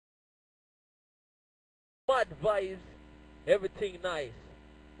mad vibes, everything nice.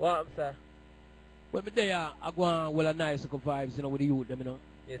 What I'm saying? When me there, I go on well a nice little vibes, you know, with the youth them, you know.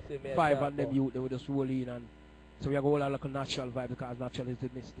 Yes, see me. Five and them youth, they will just roll in, and so we are going to like a natural vibe because natural is the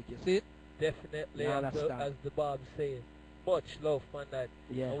mystic, you see it? Definitely, Yeah, as the Bob said. Much love for that.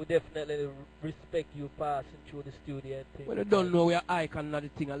 Yeah. And we definitely respect you passing through the studio and things. Well, you don't know we are icon of the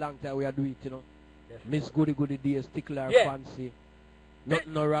thing a long time we are doing it, you know. Definitely. Miss Goody Goody Days, Tickler Yeah. Fancy.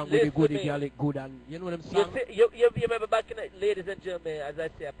 Nothing no wrong with the Goody me. Girl, it good, and you know what I'm You, saying? see, you remember back in the, ladies and gentlemen, as I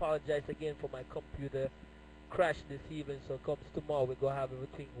say, I apologize again for my computer crash this evening, so comes tomorrow we're going to have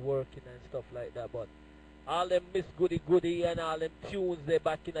everything working and stuff like that, but all them Miss Goody Goody and all them tunes there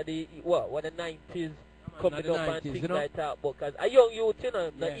back in the, what the 90s, coming the up 90s, and things you know? like that, because a young youth, you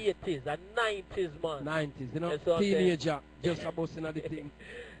know, the Yeah. 80s, the 90s, man. 90s, you know? That's what I'm saying. Teenager, just a busting of the thing.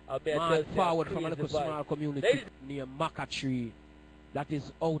 I mean, Man, forward from a little small community Ladies- near Macatree, that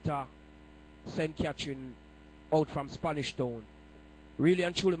is outer St. Catherine, out from Spanish Town. Really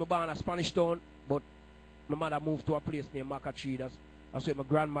and truly, I'm born at Spanish Town, but my mother moved to a place near Macatree. That's where my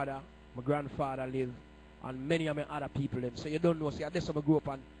grandmother, my grandfather live, and many of my other people live. So you don't know, see, that's how I grew up.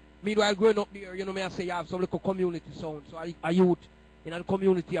 And meanwhile, growing up there, you know me, I say you have some little community sound. So a youth in the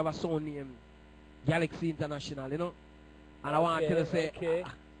community have a sound named Galaxy International, you know. And I want to say,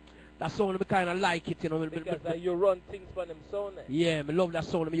 that sound, I kind of like it, you know. Because you run things for them sound. Yeah, I love that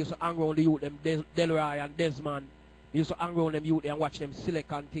sound. I used to hang around the youth, them Delroy and Desmond. I used to hang around them youth and watch them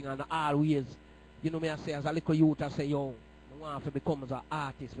select and thing, and always, you know me, I say, as a little youth, I say, yo, I want to become as an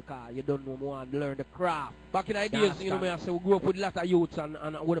artist because you don't know, I want to learn the craft. Back in the days, you know me, I say, we grew up with a lot of youths and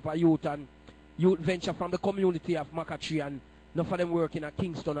what up a youth and youth venture from the community of Macatree, and enough of them working at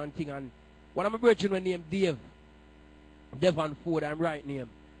Kingston and thing. And one of my brethren named Dave, Devon Ford, I'm right name.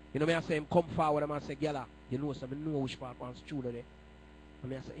 You know me, I say him come forward and I say, Gala, you know, so I know which part one studio there.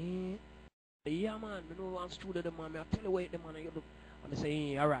 And I say, yeah man, I know one studio there, man. I tell you what the man you look. And I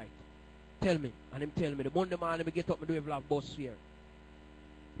say, alright. Tell me. And him tell me, the Monday morning I get up, I do a bus here.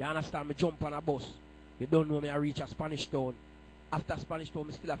 You understand? Me jump on a bus. You don't know me, I reach a Spanish Town. After Spanish Town,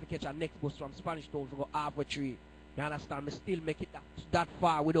 I still have to catch a next bus from Spanish Town to go halfway through. You understand? Me still make it that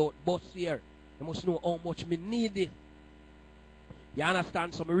far without bus here. You must know how much me need it. You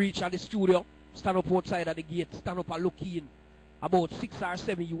understand? So I reach at the studio, stand up outside at the gate, stand up and look in. About 6 or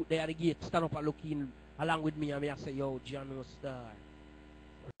 7 youth there at the gate, stand up and look in along with me, and I say, yo, Jano Star.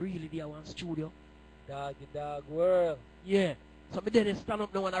 Really there one studio? Dog world. Yeah. So me then stand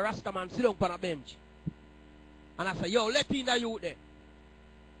up now and a Rasta man sit down on a bench. And I say, yo, let in the youth there.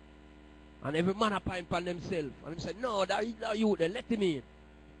 And every man a pint on themselves. And he say, no, that youth there, let him in.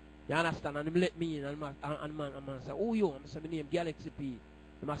 You understand? And him let me in, and man say, oh yo, I say, my name Galaxy P.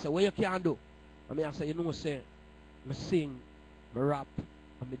 And I say, what you can do? And I say, you know, say, I sing, I rap,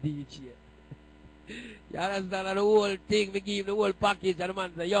 and I DJ. You understand? And the whole thing, me give him the whole package, and the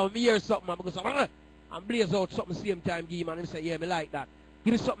man say, yo, me hear something, man. Because and blaze out something same time, give him, and him say, yeah, me like that.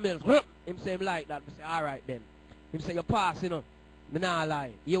 Give me something else. Him say, him like that. I say, alright then. Him say, you pass, you know. Me nah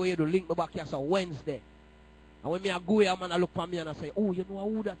lie. You do link me back here, so Wednesday. And when me I go here, man, I look at me and I say, oh, you know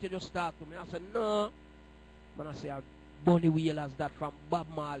who that you just start to me? I say, no. Man, I say, Bunny Whalers that from Bob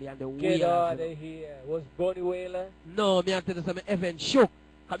Marley and the Whalers. Get out of here. Was Bunny Whaler? No, me I tell you something, even shook.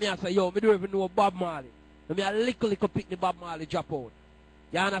 Because me I say, yo, me don't even know Bob Marley. So me a little pick the Bob Marley drop out.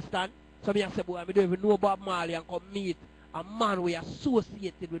 You understand? So me I say, boy, me don't even know Bob Marley and come meet a man we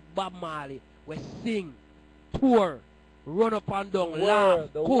associated with Bob Marley. We sing, tour, run up and down, laugh,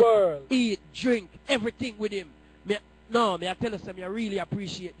 cook, eat, drink, everything with him. Me I tell you something, I really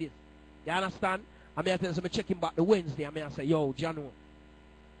appreciate this. You understand? And me I tell you something, I check him back the Wednesday, and me I say, yo, Jano,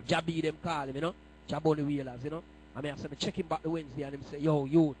 Jabby them call him, you know, Jabony Wheelers, you know. And me I say, I check him back the Wednesday, and him say, yo,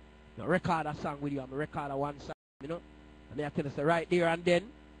 you record a song with you, and I record a one song, you know. And me I tell you, say, right there and then,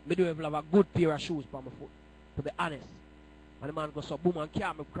 me do have a good pair of shoes for my foot, to be honest. And the man goes, so boom, and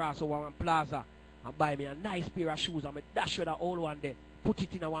carry me across over one plaza, and buy me a nice pair of shoes, and me dash with that old one there, put it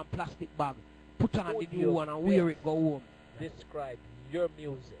in a one plastic bag, put on the new one, and wear it, go home. Describe your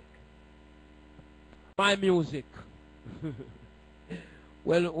music. My music.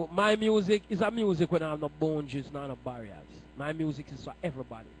 Well, my music is a music when I have no boundaries, no barriers. My music is for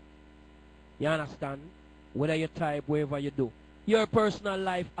everybody. You understand? Whether you type, whatever you do. Your personal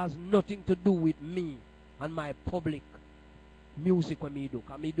life has nothing to do with me and my public music when me do.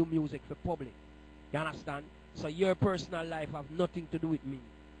 Because me do music for public. You understand? So your personal life have nothing to do with me.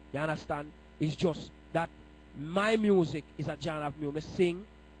 You understand? It's just that my music is a genre of music. I sing,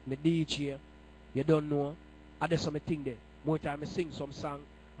 I DJ. You don't know. I do some thing there. More time I sing some song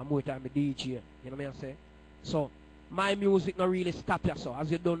and more time I DJ. You know what I say? So my music not really stop you so. As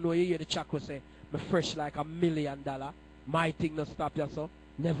you don't know, you hear the track will say, me fresh like $1,000,000. My thing not stop you so.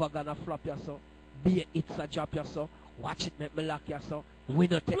 Never gonna flop you so. Be it's a drop you so. Watch it make me lock you so. We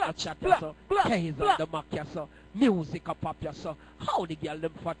not take a chat you so. Case on the mark you so. Music a pop you so. How the girl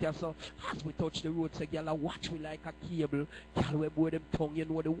them fat you so. As we touch the road say girl watch we like a cable. Girl we boy them tongue you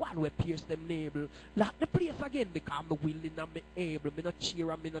know the one we pierce them navel. Lock the place again because me willing and me able. Me not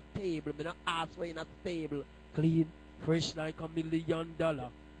cheer and me not table. Me not ask for in a stable. Clean, fresh like $1,000,000.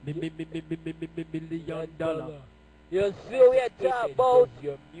 $1,000,000. You see we are talking about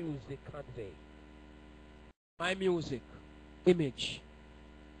your music convey. My music, image.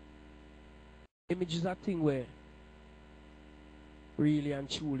 Image is a thing where really and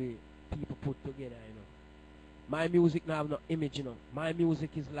truly people put together, you know. My music now have no image, you know. My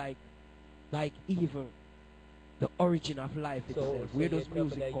music is like even the origin of life itself. Where does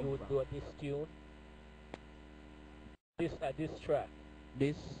music come from? Do this tune? This track.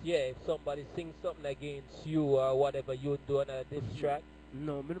 This? Yeah, if somebody sings something against you or whatever you doing at this track.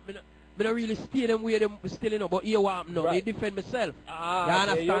 No, me don't really steal them where them stealing, you know, but here what I'm now. Right. They defend myself. Ah, you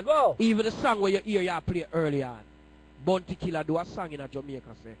understand? there you go. Even the song where you hear you play earlier on. Bounty Killer do a song in a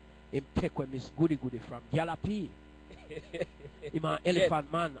Jamaica say, him take with Miss Goody Goody from Gala P. Him an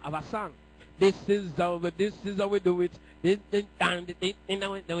elephant man have a song. This is how we do it. Him say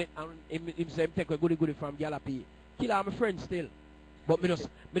him take with Goody Goody from Gala P. Killer my friend still. But me just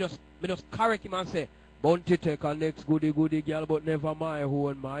correct him and say, Bounty take a next goody girl, but never my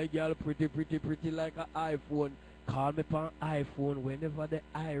own. My girl pretty like an iPhone. Call me on iPhone whenever the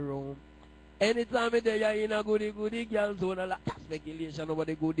I roam. Anytime you in a goody girl zone, a lot of speculation over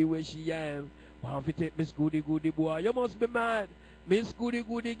the goody where she am. Want to take Miss Goody boy, you must be mad. Miss Goody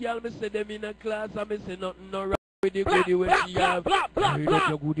girl, me say them in a class and me say nothing no wrong with the goody where she am. Hey, let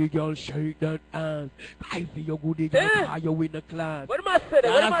your goody girl shake that ass. I feel your goody girl how you win the class. What am I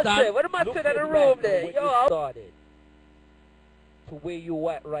saying? What am I saying in the room there? Yo, I started to where you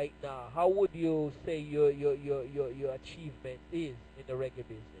at right now. How would you say your achievement is in the reggae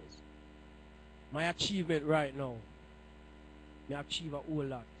business? My achievement right now, I achieve a whole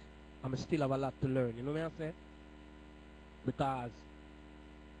lot. I still have a lot to learn. You know what I'm saying? Because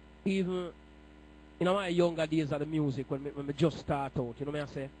even in my younger days of the music, when I just start out, you know what I'm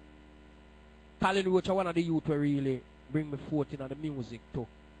saying? Colin Roach is one of the youth who really bring me forth in the music too.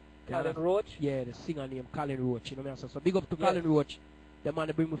 Colin Roach? Yeah, the singer named Colin Roach, you know what I'm saying? So big up to Colin Roach. The man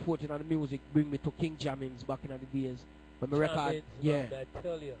that bring me forth in the music, bring me to King Jammings back in the days. When we record, I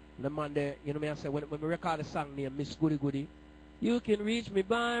tell you. The man there, you know what I'm saying? When we record a song named Miss Goody, you can reach me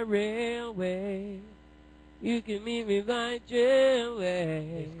by railway. You can meet me by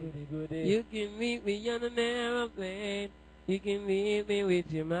jailway. You can meet me on an aeroplane. You can meet me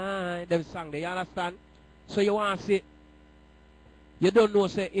with your mind. Them song there, you understand? So you want to say, you don't know,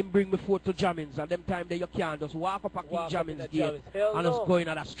 say, him bring me forth to Jammings, and them time there you can't just walk up at King Jammings gate and just go in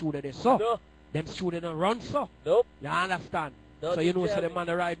at the studio there. So, them studio don't run so. Nope. You understand? So you know, so the man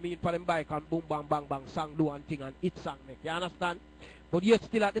ride me for them bike and boom, bang, bang, bang, song do and thing and it song make. You understand? But yet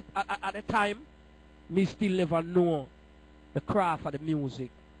still at the time, me still never know the craft of the music,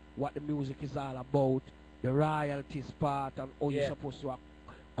 what the music is all about, the royalties part and how you're supposed to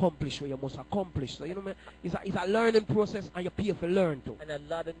accomplish what you must accomplish. So you know, it's a learning process and you pay for learn too. And a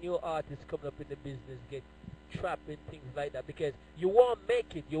lot of new artists coming up in the business get trapped in things like that because you won't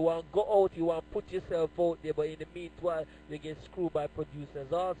make it, you won't go out, you won't put yourself out there, but in the meanwhile you get screwed by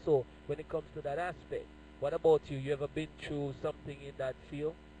producers also when it comes to that aspect. What about you? You ever been through something in that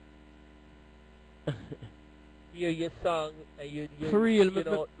field? Hear your song and you for real, you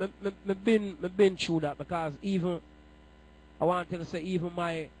know, me been through that because even I want to say even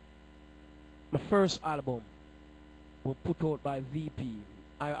my first album was put out by VP.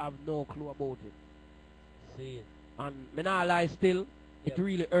 I have no clue about it. See it. And me not lie still, it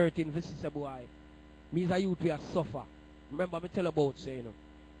really hurting this is a boy. Me as a youth we are suffer. Remember me tell about say, you know,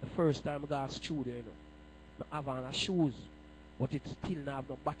 the first time I got a studio, you know, I have on a shoes, but it still not have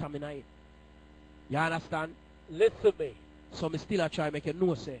no bottom in it. You understand? Listen me. So me still a try make you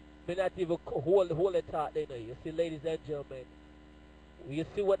know say. Me not even hold the thought there now. You see, ladies and gentlemen, you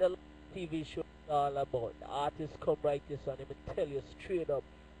see what the TV show is all about. The artists come right this and they tell you straight up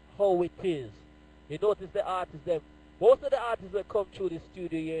how it is. You notice the artists them. Most of the artists that come through the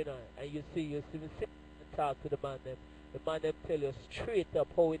studio here, you know, and you see me sit and talk to the man them. The man them tell you straight up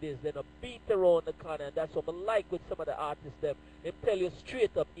how it is. They don't beat around the corner, and that's what I like with some of the artists them. They tell you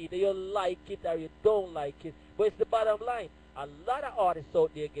straight up either you like it or you don't like it. But it's the bottom line. A lot of artists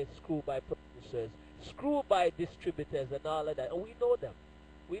out there get screwed by producers, screwed by distributors and all of that, and we know them.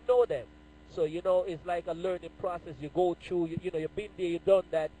 We know them. So, you know, it's like a learning process. You go through, you know, you've been there, you've done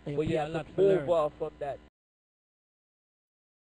that, And you but pay you a have lot to for move learn. off from that.